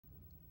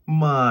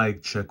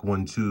Mic check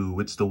 1 2.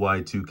 It's the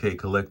Y2K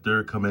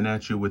Collector coming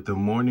at you with the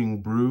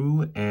morning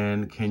brew.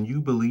 And can you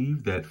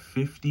believe that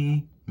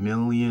 $50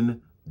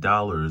 million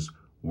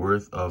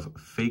worth of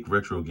fake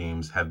retro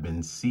games have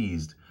been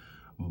seized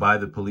by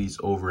the police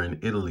over in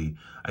Italy?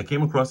 I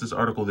came across this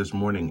article this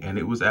morning, and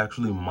it was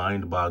actually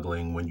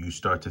mind-boggling when you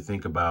start to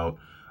think about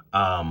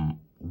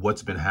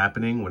what's been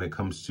happening when it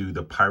comes to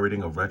the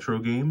pirating of retro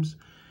games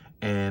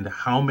and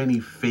how many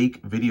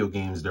fake video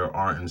games there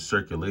are in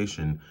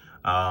circulation.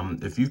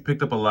 If you've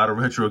picked up a lot of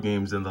retro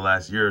games in the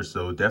last year or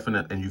so,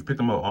 and you've picked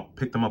them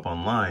up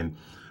online,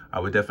 I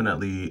would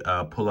definitely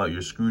pull out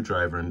your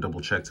screwdriver and double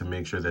check to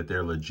make sure that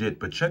they're legit.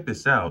 But check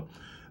this out.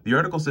 The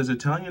article says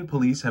Italian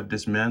police have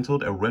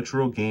dismantled a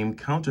retro game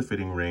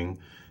counterfeiting ring,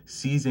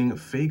 seizing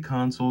fake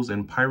consoles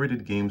and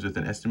pirated games with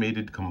an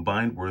estimated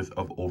combined worth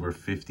of over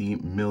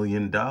 $50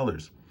 million.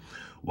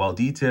 While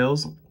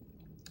details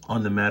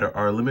on the matter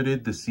are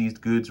limited, the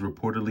seized goods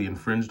reportedly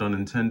infringed on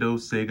Nintendo,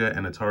 Sega,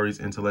 and Atari's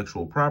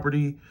intellectual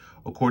property.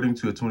 According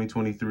to a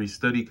 2023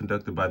 study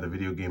conducted by the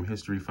Video Game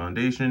History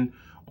Foundation,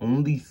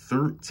 only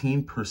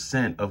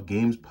 13% of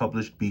games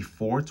published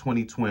before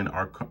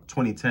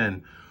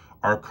 2010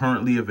 are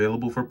currently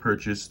available for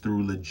purchase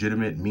through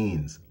legitimate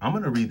means. I'm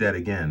going to read that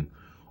again.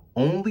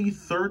 Only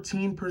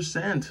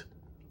 13%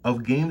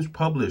 of games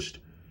published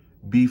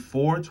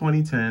before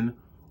 2010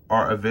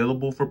 are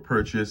available for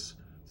purchase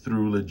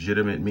through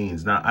legitimate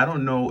means. Now, I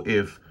don't know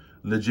if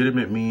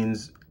legitimate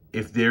means,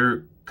 if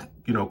they're,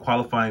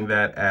 qualifying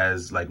that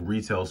as like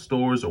retail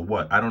stores or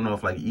what. I don't know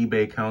if like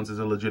eBay counts as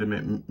a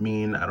legitimate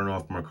mean. I don't know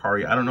if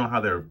Mercari, I don't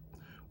know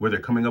where they're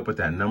coming up with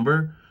that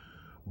number,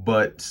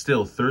 but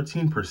still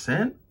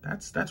 13%,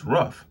 that's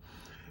rough.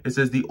 It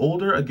says the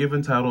older a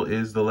given title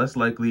is, the less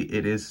likely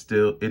it is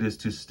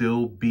to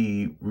still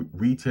be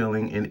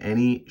retailing in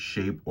any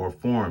shape or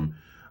form.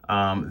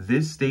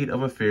 This state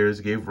of affairs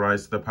gave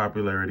rise to the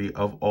popularity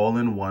of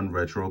all-in-one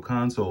retro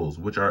consoles,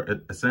 which are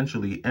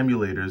essentially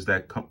emulators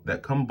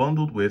that come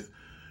bundled with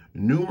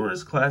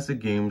numerous classic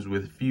games.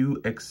 With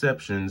few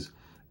exceptions,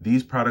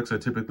 these products are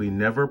typically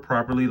never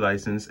properly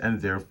licensed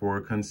and therefore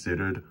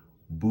considered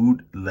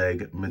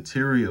bootleg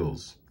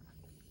materials.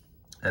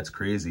 That's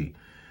crazy.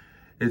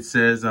 It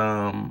says,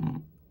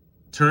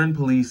 Turin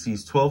police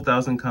seized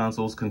 12,000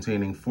 consoles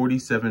containing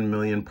 47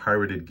 million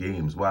pirated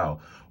games. Wow.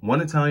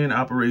 One Italian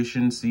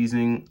operation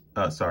One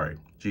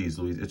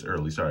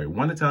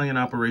Italian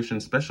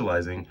operation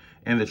specializing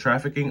in the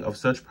trafficking of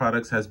such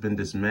products has been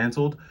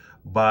dismantled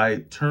by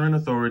Turin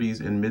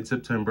authorities in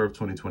mid-September of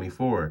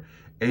 2024.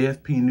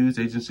 AFP news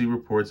agency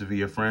reports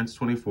via France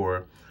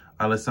 24,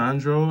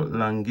 Alessandro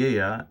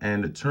Langella,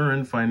 and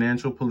Turin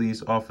Financial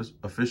Police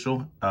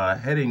official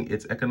heading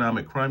its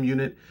economic crime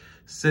unit,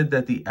 said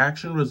that the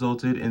action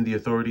resulted in the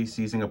authorities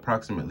seizing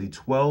approximately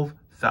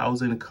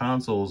 12,000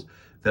 consoles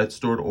that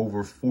stored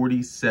over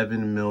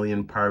 47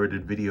 million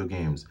pirated video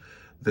games.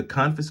 The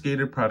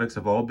confiscated products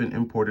have all been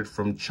imported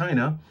from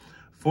China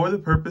for the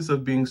purpose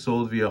of being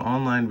sold via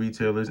online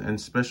retailers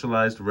and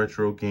specialized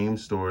retro game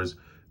stores,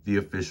 the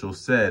official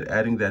said,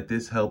 adding that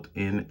this helped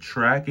in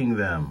tracking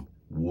them.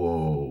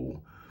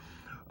 Whoa.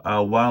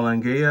 While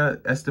Langella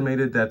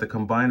estimated that the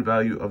combined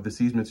value of the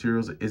seized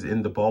materials is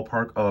in the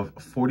ballpark of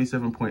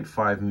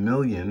 47.5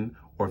 million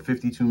or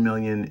 52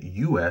 million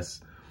US,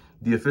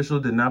 the official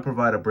did not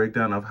provide a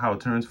breakdown of how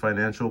Turin's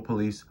financial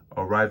police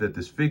arrived at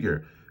this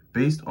figure.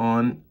 Based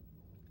on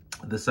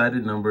the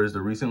cited numbers,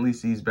 the recently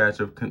seized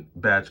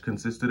batch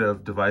consisted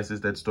of devices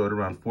that stored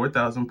around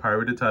 4,000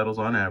 pirated titles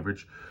on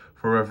average.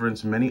 For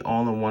reference, many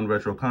all-in-one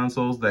retro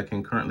consoles that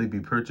can currently be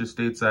purchased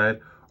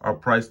stateside are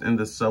priced in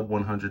the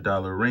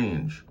sub-$100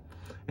 range,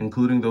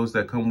 including those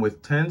that come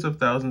with tens of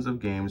thousands of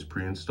games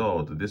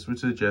pre-installed. This would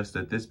suggest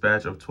that this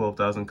batch of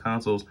 12,000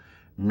 consoles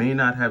may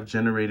not have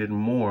generated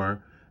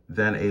more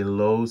than a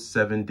low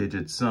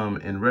 7-digit sum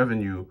in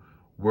revenue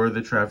were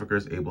the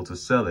traffickers able to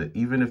sell it,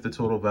 even if the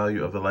total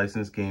value of the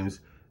licensed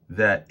games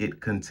that it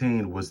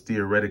contained was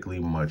theoretically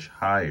much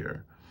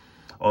higher.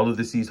 All of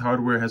the seized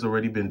hardware has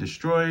already been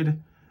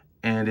destroyed,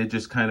 and it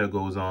just kind of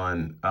goes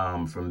on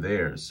from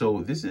there.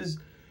 So this is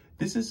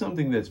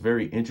something that's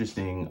very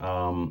interesting.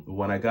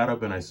 When I got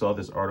up and I saw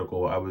this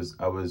article, I was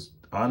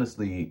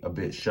honestly a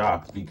bit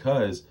shocked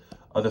because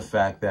of the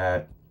fact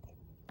that,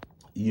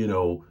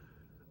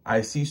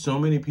 I see so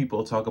many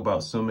people talk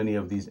about so many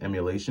of these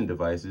emulation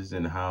devices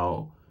and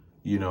how,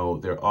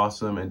 they're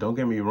awesome. And don't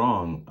get me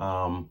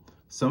wrong,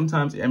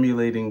 sometimes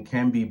emulating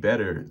can be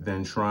better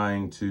than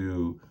trying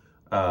to,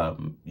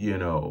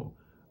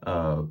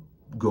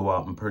 go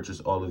out and purchase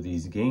all of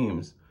these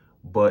games.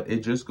 But it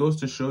just goes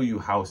to show you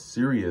how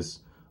serious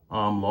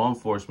law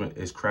enforcement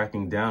is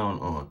cracking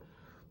down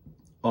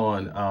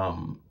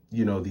on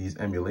these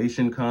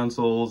emulation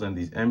consoles and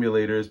these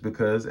emulators,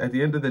 because at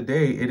the end of the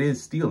day, it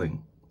is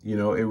stealing. It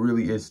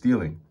really is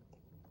stealing.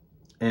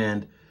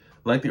 And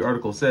like the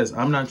article says,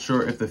 I'm not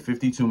sure if the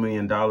 $52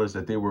 million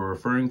that they were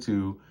referring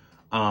to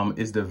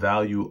is the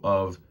value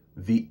of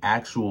the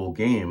actual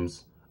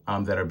games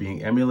that are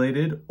being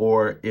emulated,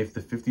 or if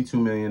the $52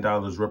 million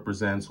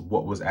represents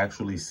what was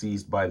actually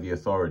seized by the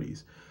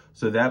authorities.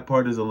 So that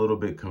part is a little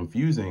bit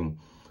confusing,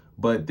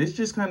 but this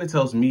just kind of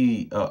tells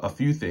me a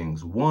few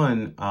things.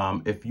 One,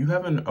 if you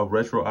have a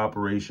retro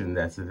operation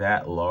that's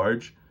that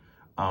large,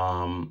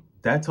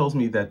 that tells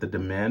me that the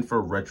demand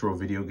for retro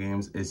video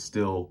games is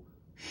still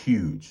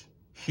huge,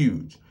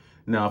 huge.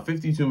 Now,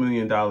 $52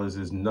 million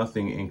is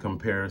nothing in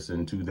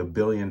comparison to the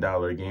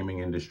billion-dollar gaming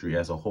industry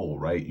as a whole,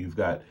 right? You've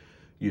got,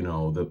 you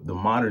know, the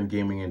modern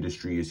gaming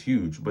industry is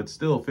huge, but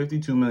still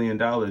 $52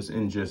 million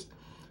in just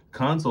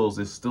consoles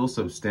is still a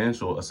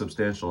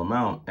substantial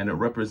amount, and it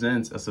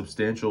represents a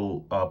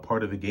substantial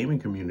part of the gaming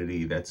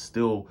community that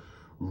still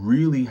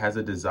really has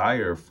a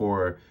desire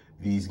for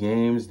these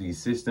games,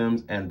 these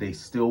systems, and they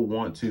still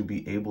want to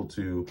be able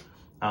to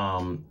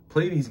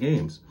play these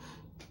games.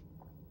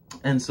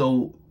 And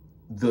so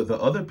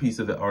the other piece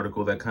of the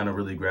article that kind of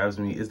really grabs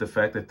me is the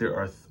fact that there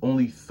are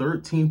only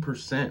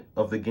 13%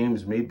 of the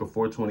games made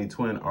before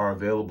 2020 are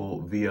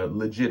available via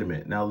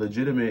legitimate. Now,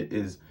 legitimate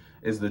is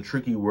the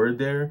tricky word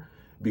there,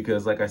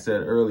 because like I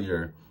said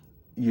earlier,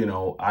 you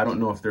know, I don't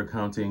know if they're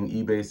counting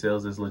eBay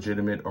sales as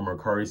legitimate or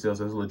Mercari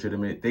sales as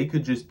legitimate. They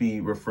could just be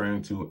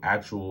referring to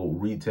actual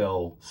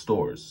retail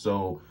stores.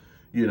 So,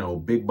 you know,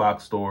 big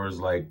box stores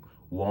like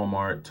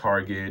Walmart,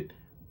 Target,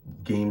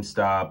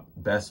 GameStop,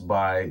 Best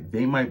Buy,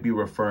 they might be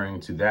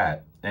referring to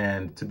that.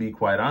 And to be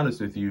quite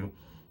honest with you,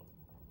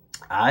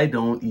 I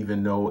don't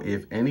even know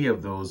if any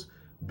of those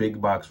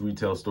big box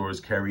retail stores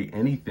carry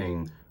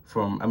anything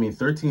from, I mean,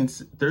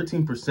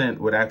 13%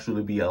 would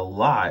actually be a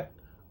lot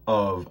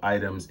of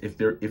items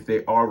if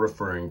they are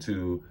referring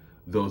to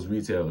those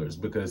retailers,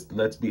 because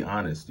let's be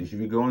honest, if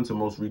you go into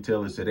most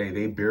retailers today,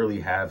 they barely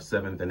have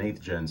 7th and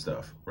 8th gen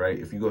stuff, right?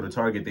 If you go to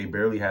Target, they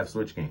barely have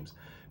Switch games.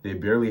 They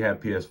barely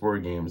have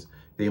PS4 games.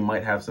 They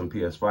might have some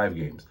PS5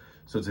 games.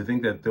 So to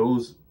think that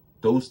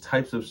those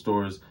types of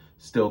stores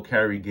still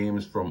carry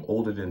games from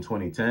older than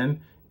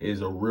 2010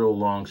 is a real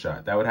long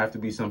shot. That would have to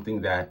be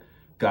something that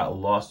got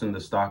lost in the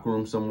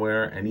stockroom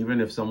somewhere. And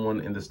even if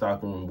someone in the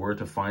stockroom were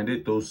to find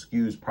it, those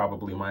SKUs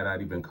probably might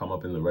not even come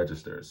up in the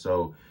register.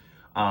 So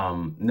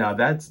now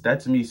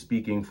that's me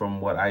speaking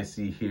from what I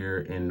see here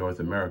in North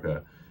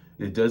America.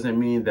 It doesn't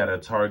mean that a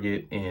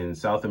Target in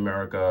South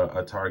America,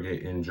 a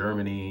Target in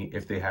Germany,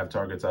 if they have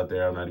Targets out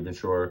there, I'm not even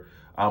sure,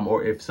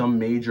 or if some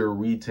major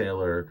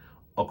retailer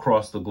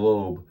across the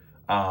globe,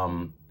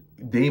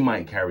 they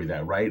might carry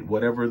that, right?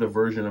 Whatever the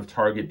version of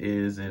Target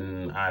is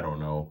in, I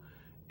don't know,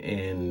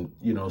 in,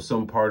 you know,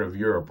 some part of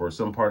Europe or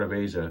some part of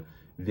Asia,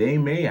 they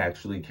may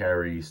actually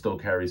still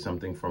carry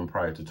something from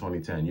prior to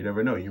 2010. You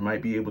never know. You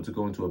might be able to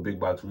go into a big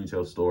box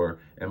retail store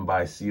and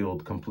buy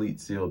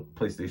complete sealed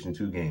PlayStation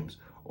 2 games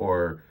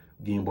or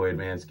Game Boy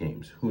Advance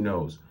games. Who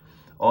knows?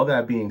 All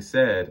that being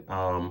said,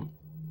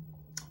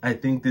 I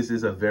think this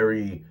is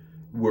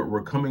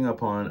we're coming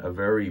upon a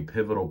very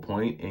pivotal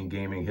point in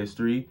gaming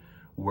history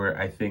where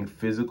I think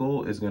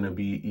physical is going to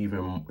be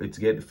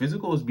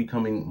physical is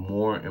becoming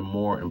more and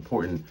more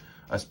important,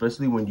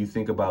 especially when you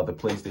think about the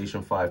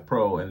PlayStation 5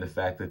 Pro and the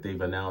fact that they've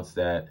announced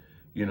that,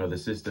 you know, the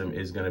system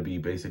is going to be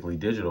basically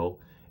digital,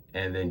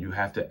 and then you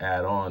have to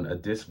add on a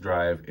disc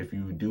drive if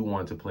you do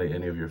want to play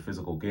any of your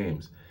physical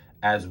games.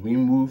 As we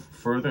move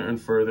further and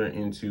further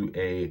into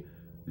a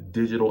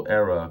digital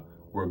era,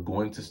 we're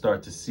going to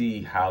start to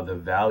see how the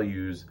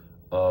values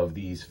of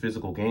these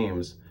physical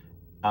games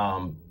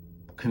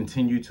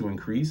continue to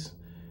increase,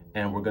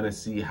 and we're going to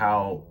see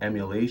how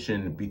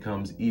emulation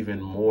becomes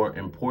even more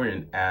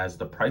important as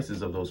the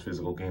prices of those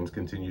physical games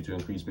continue to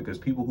increase, because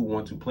people who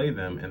want to play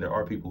them, and there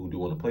are people who do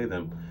want to play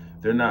them,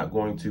 they're not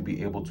going to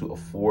be able to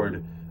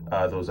afford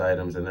those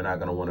items, and they're not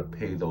going to want to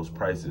pay those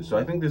prices. So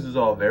I think this is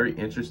all very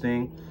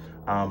interesting.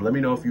 Let me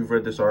know if you've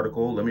read this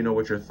article. Let me know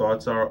what your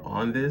thoughts are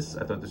on this.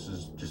 I thought this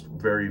was just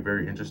very,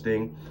 very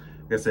interesting.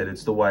 Like I said,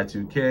 it's the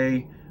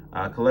Y2K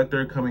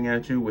collector coming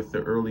at you with the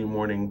early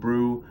morning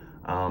brew.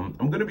 I'm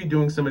going to be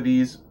doing some of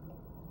these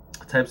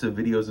types of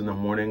videos in the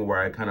morning where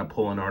I kind of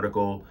pull an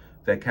article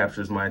that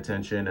captures my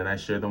attention and I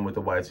share them with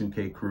the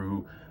Y2K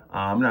crew.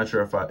 I'm not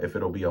sure if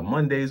it'll be a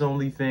Mondays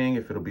only thing,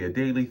 if it'll be a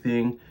daily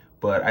thing,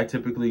 but I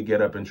typically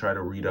get up and try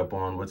to read up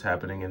on what's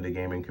happening in the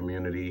gaming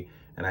community,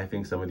 and I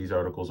think some of these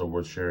articles are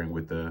worth sharing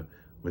with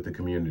the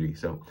community.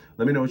 So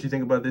let me know what you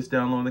think about this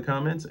down below in the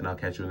comments, and I'll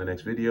catch you in the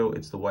next video.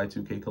 It's the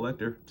Y2K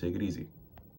Collector. Take it easy.